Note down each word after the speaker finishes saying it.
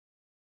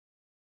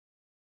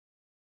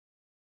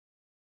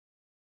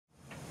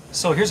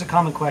So here's a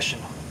common question.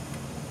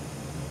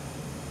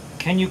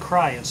 Can you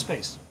cry in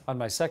space? On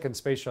my second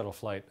space shuttle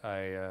flight,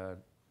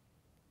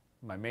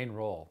 my main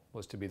role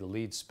was to be the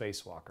lead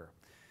spacewalker.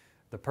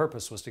 The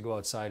purpose was to go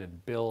outside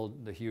and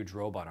build the huge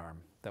robot arm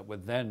that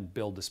would then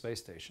build the space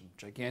station.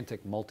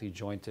 Gigantic,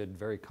 multi-jointed,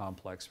 very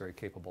complex, very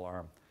capable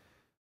arm.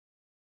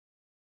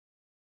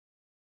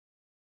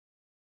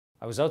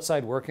 I was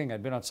outside working.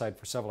 I'd been outside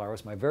for several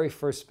hours. My very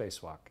first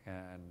spacewalk,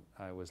 and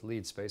I was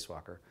lead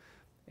spacewalker.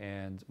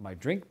 And my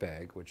drink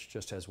bag, which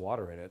just has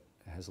water in it,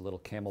 has a little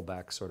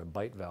camelback sort of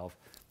bite valve,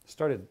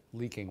 started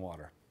leaking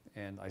water.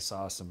 And I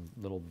saw some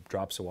little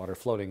drops of water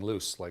floating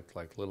loose,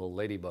 like little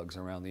ladybugs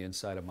around the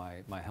inside of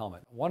my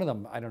helmet. One of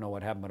them, I don't know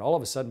what happened, but all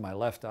of a sudden my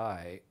left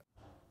eye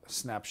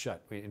snapped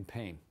shut in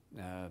pain,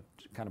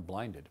 kind of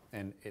blinded.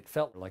 And it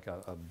felt like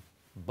a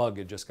bug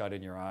had just got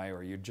in your eye,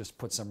 or you just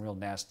put some real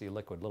nasty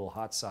liquid, little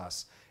hot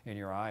sauce in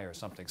your eye or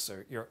something.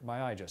 So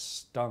my eye just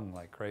stung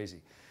like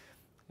crazy.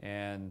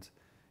 And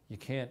you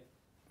can't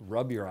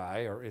rub your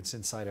eye, or it's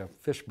inside a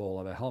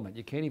fishbowl of a helmet.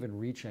 You can't even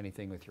reach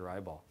anything with your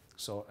eyeball.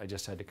 So I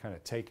just had to kind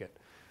of take it.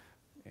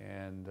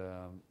 And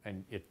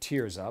it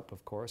tears up,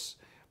 of course,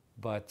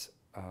 but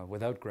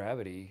without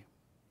gravity,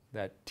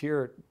 that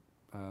tear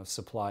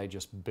supply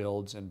just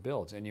builds and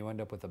builds, and you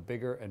end up with a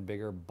bigger and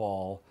bigger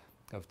ball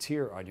of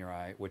tear on your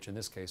eye, which in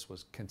this case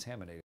was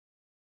contaminated.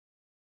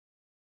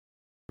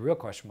 The real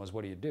question was,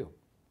 what do you do?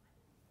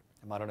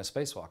 I'm out on a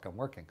spacewalk, I'm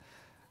working.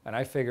 And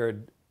I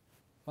figured,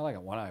 well, I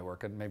got one eye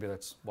working, maybe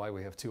that's why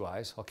we have two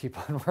eyes. I'll keep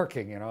on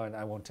working, you know, and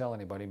I won't tell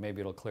anybody, maybe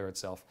it'll clear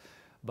itself.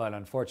 But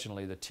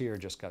unfortunately, the tear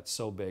just got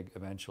so big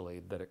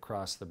eventually that it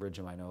crossed the bridge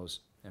of my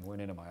nose and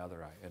went into my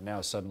other eye. And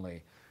now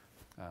suddenly,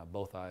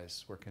 both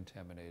eyes were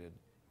contaminated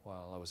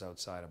while I was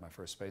outside on my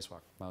first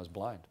spacewalk. I was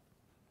blind,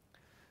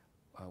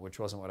 which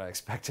wasn't what I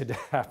expected to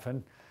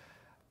happen.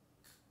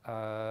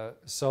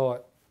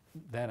 So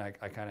then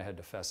I kind of had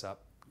to fess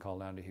up, call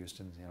down to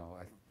Houston. You know,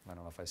 I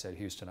don't know if I said,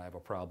 Houston, I have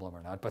a problem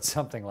or not, but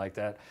something like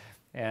that.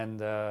 And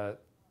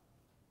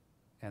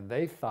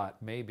they thought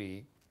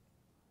maybe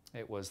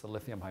it was the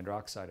lithium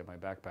hydroxide in my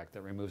backpack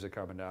that removes the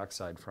carbon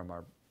dioxide from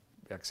our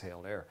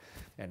exhaled air.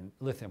 And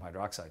lithium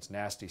hydroxide's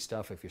nasty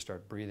stuff if you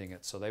start breathing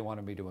it. So they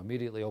wanted me to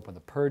immediately open the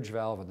purge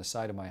valve on the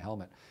side of my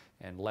helmet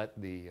and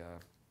let the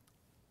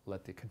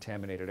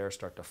contaminated air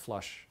start to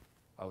flush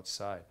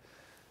outside.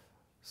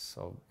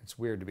 So it's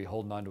weird to be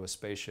holding onto a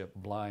spaceship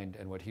blind,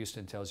 and what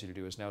Houston tells you to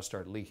do is now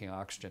start leaking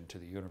oxygen to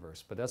the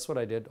universe. But that's what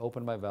I did.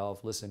 Open my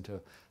valve, listen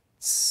to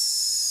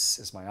tss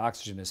as my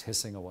oxygen is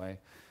hissing away.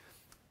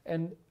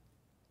 And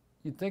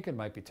you'd think it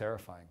might be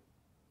terrifying,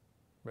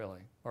 really,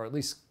 or at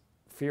least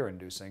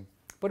fear-inducing,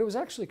 but it was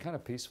actually kind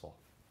of peaceful.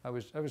 I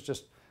was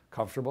just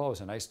comfortable. It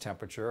was a nice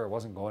temperature. I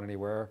wasn't going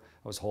anywhere.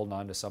 I was holding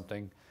on to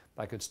something.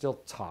 I could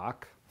still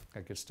talk.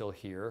 I could still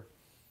hear,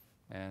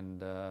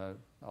 and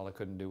all I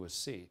couldn't do was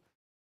see.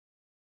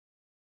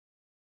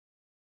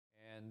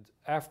 And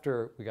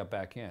after we got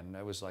back in,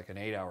 it was like an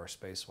 8-hour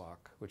spacewalk,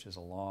 which is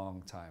a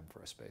long time for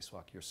a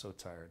spacewalk. You're so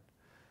tired.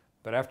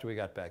 But after we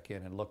got back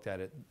in and looked at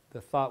it, the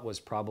thought was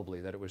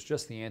probably that it was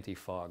just the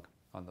anti-fog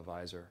on the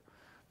visor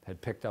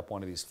had picked up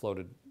one of these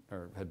floated,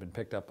 or had been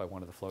picked up by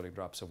one of the floating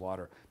drops of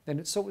water.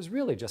 And so it was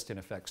really just, in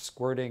effect,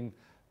 squirting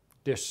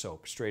dish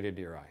soap straight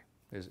into your eye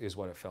is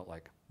what it felt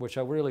like, which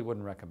I really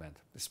wouldn't recommend,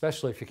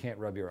 especially if you can't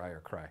rub your eye or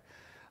cry.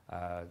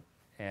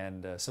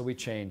 So we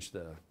changed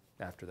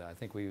after that. I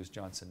think we use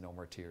Johnson No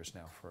More Tears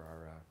now for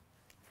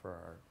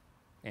our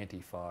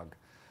anti-fog.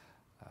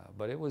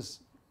 But it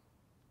was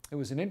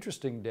an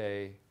interesting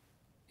day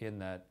in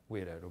that we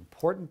had an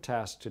important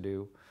task to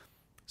do,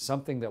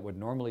 something that would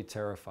normally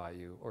terrify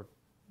you, or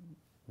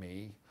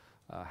me,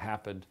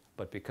 happened,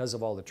 but because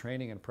of all the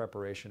training and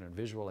preparation and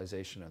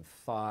visualization and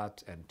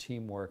thought and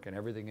teamwork and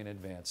everything in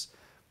advance,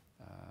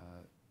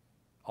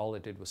 all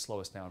it did was slow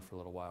us down for a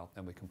little while,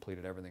 and we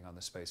completed everything on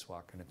the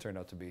spacewalk, and it turned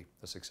out to be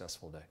a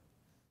successful day.